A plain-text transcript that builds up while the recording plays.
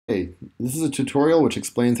Hey, this is a tutorial which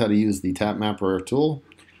explains how to use the TapMapper tool.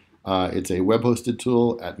 It's a web-hosted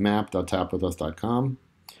tool at map.tapwithus.com.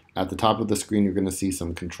 At the top of the screen, you're going to see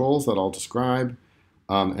some controls that I'll describe.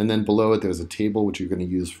 And then below it, there's a table which you're going to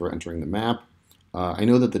use for entering the map. I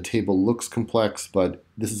know that the table looks complex, but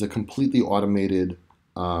this is a completely automated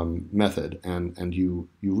method, and you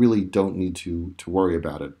really don't need to worry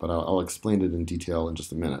about it. But I'll explain it in detail in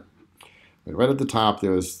just a minute. Right at the top,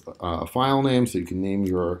 there's a file name, so you can name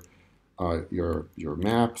your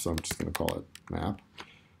map. So I'm just going to call it map.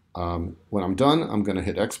 When I'm done, I'm going to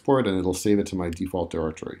hit export, and it'll save it to my default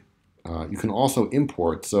directory. You can also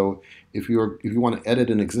import. So if you want to edit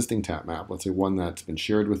an existing TapMap, let's say one that's been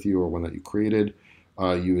shared with you or one that you created,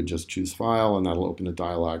 you would just choose File, and that'll open a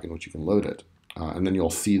dialog in which you can load it. And then you'll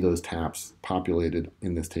see those taps populated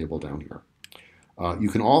in this table down here. You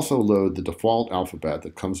can also load the default alphabet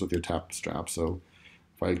that comes with your tap strap. So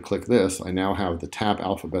if I click this, I now have the tap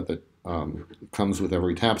alphabet that comes with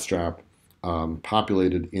every tap strap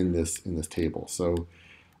populated in this table. So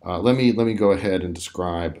let me go ahead and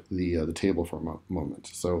describe the table for a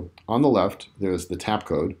moment. So on the left, there's the tap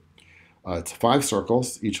code. It's 5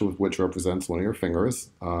 circles, each of which represents one of your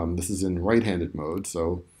fingers. This is in right-handed mode,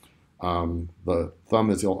 so the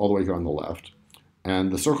thumb is all the way here on the left.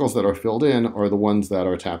 And the circles that are filled in are the ones that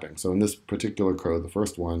are tapping. So in this particular code, the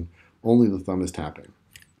first one, only the thumb is tapping.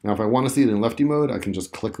 Now if I want to see it in lefty mode, I can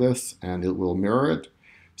just click this and it will mirror it.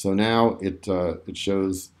 So now it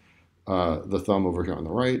shows the thumb over here on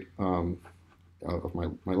the right of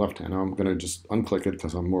my left hand. Now I'm going to just unclick it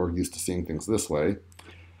because I'm more used to seeing things this way.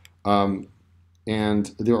 And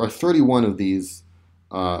there are 31 of these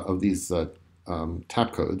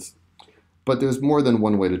tap codes. But there's more than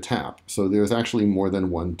one way to tap. So there's actually more than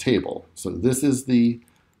one table. So this is the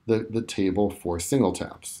table for single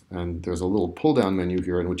taps. And there's a little pull-down menu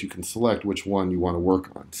here in which you can select which one you want to work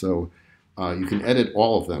on. So you can edit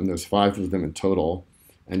all of them. There's 5 of them in total.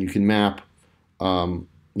 And you can map the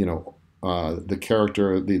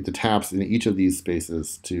taps in each of these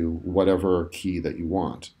spaces to whatever key that you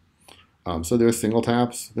want. So there's single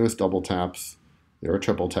taps, there's double taps, there are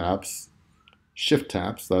triple taps, shift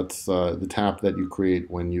taps. That's the tap that you create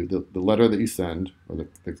when the letter that you send, or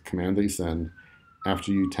the command that you send,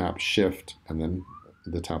 after you tap shift and then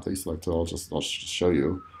the tap that you select. So I'll just show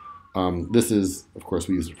you. This is, of course,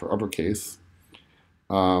 we use it for uppercase.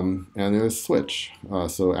 And there's switch.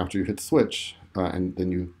 So after you hit switch and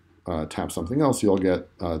then you tap something else, you'll get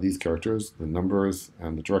these characters, the numbers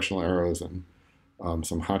and the directional arrows and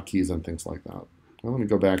some hotkeys and things like that. Well, let me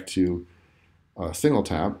go back to single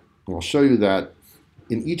tap. And I'll show you that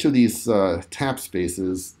in each of these tap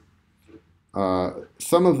spaces,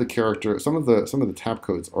 some of the tap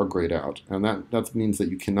codes are grayed out, and that means that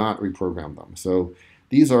you cannot reprogram them. So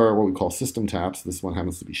these are what we call system taps. This one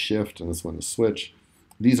happens to be shift, and this one is switch.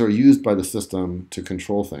 These are used by the system to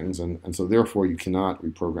control things, and so therefore you cannot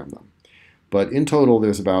reprogram them. But in total,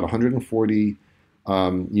 there's about 140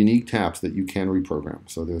 unique taps that you can reprogram.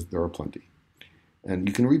 So there are plenty, and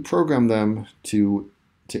you can reprogram them to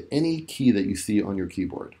any key that you see on your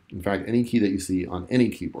keyboard. In fact, any key that you see on any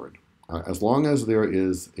keyboard. As long as there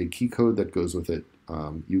is a key code that goes with it,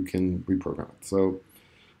 you can reprogram it. So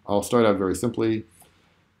I'll start out very simply.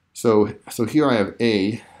 So here I have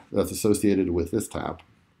A that's associated with this tap.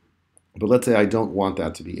 But let's say I don't want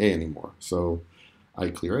that to be A anymore. So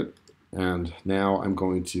I clear it. And now I'm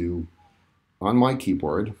going to, on my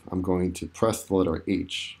keyboard, I'm going to press the letter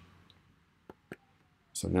H.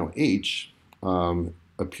 So now H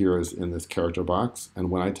appears in this character box,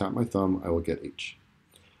 and when I tap my thumb, I will get H.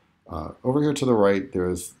 Over here to the right,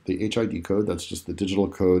 there's the HID code. That's just the digital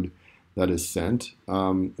code that is sent.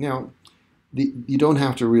 Now, you don't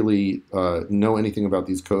have to really know anything about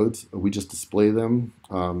these codes. We just display them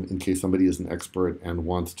in case somebody is an expert and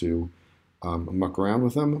wants to muck around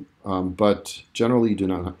with them. But generally, you do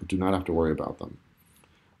not have to worry about them.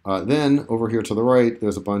 Then over here to the right,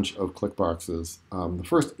 there's a bunch of click boxes. The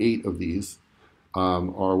first 8 of these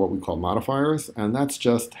are what we call modifiers, and that's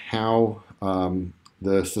just how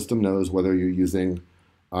the system knows whether you're using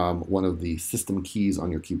one of the system keys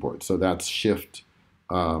on your keyboard. So that's Shift,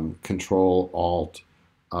 Control, Alt,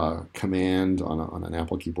 Command on an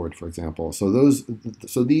Apple keyboard, for example. So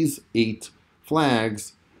these 8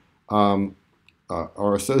 flags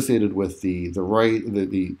are associated with those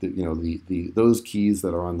keys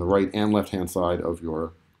that are on the right and left hand side of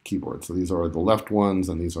your keyboard. So these are the left ones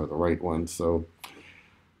and these are the right ones. So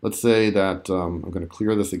let's say that I'm going to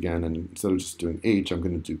clear this again, and instead of just doing H, I'm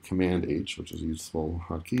going to do Command H, which is a useful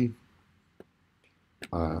hotkey.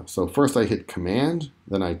 So first I hit Command,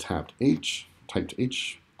 then I typed H,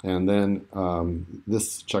 And then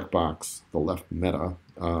this checkbox, the left meta,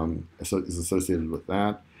 is associated with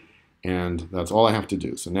that. And that's all I have to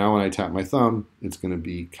do. So now when I tap my thumb, it's going to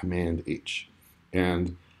be Command H.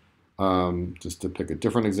 And just to pick a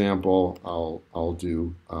different example, I'll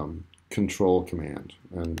do Control Command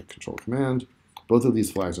and Control Command. Both of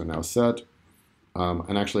these flags are now set.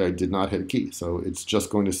 And actually, I did not hit a key, so it's just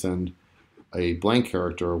going to send a blank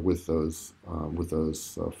character with those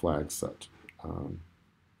flags set.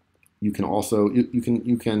 You can also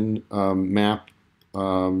you can map.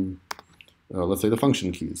 Let's say the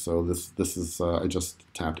function keys. So this is I just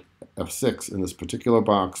tapped F6 in this particular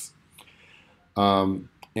box, and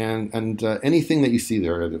anything that you see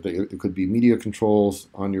there, it could be media controls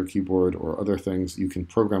on your keyboard or other things. You can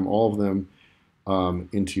program all of them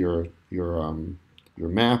into your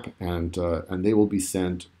map, and they will be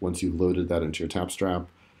sent once you've loaded that into your tap strap.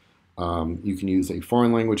 You can use a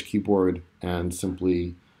foreign language keyboard and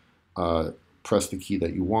simply press the key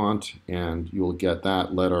that you want, and you'll get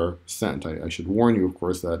that letter sent. I should warn you, of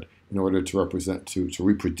course, that in order to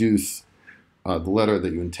reproduce the letter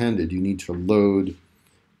that you intended, you need to load.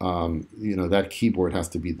 That keyboard has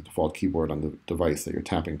to be the default keyboard on the device that you're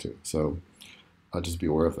tapping to. So just be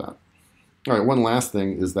aware of that. All right. One last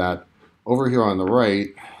thing is that over here on the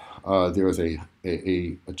right, there is a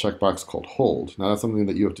checkbox called Hold. Now that's something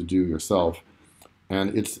that you have to do yourself,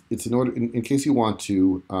 and it's in order in case you want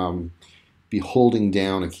to be holding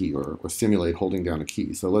down a key or simulate holding down a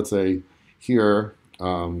key. So let's say here,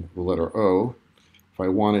 the letter O, if I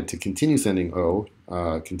wanted to continue sending O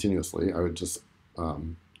continuously, I would just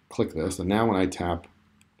click this. And now when I tap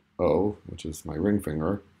O, which is my ring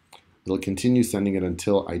finger, it'll continue sending it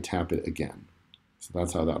until I tap it again. So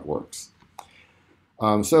that's how that works.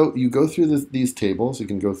 So you go through these tables. You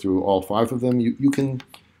can go through all 5 of them. You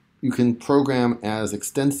can program as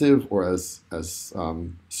extensive or as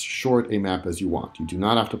short a map as you want. You do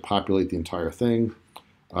not have to populate the entire thing.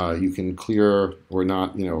 You can clear or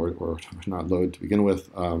not, or not load to begin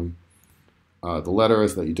with the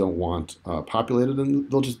letters that you don't want populated, and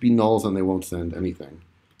they'll just be nulls and they won't send anything.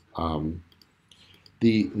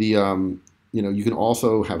 You can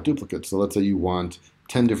also have duplicates. So let's say you want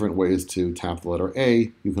 10 different ways to tap the letter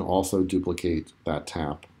A. You can also duplicate that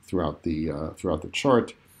tap throughout the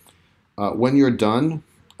chart. When you're done,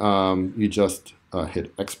 you just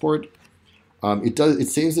hit export. It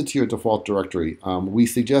saves it to your default directory. We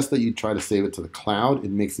suggest that you try to save it to the cloud.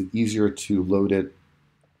 It makes it easier to load it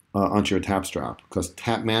onto your tap strap, because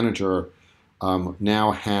Tap Manager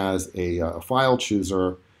now has a file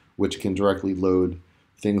chooser which can directly load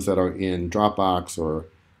things that are in Dropbox or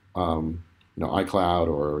iCloud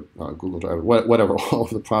or Google Drive, whatever, all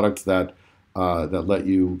of the products that let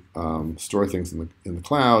you store things in the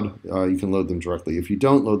cloud. You can load them directly. If you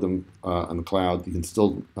don't load them on the cloud, you can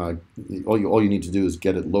still all you need to do is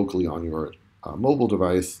get it locally on your mobile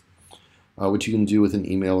device, which you can do with an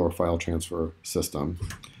email or file transfer system.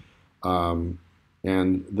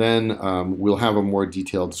 And then we'll have a more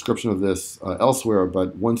detailed description of this elsewhere.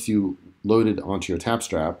 But once you load it onto your tap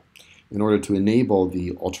strap, in order to enable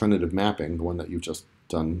the alternative mapping, the one that you've just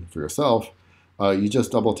done for yourself, you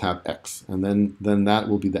just double tap X, and then that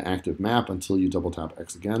will be the active map until you double tap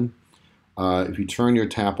X again. If you turn your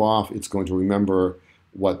tap off, it's going to remember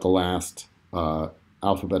what the last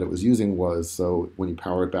alphabet it was using was. So when you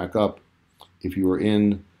power it back up, if you were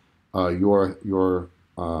in your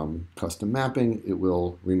custom mapping, it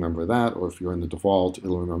will remember that, or if you're in the default,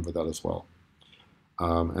 it'll remember that as well.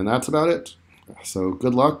 And that's about it. So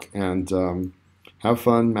good luck and have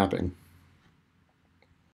fun mapping.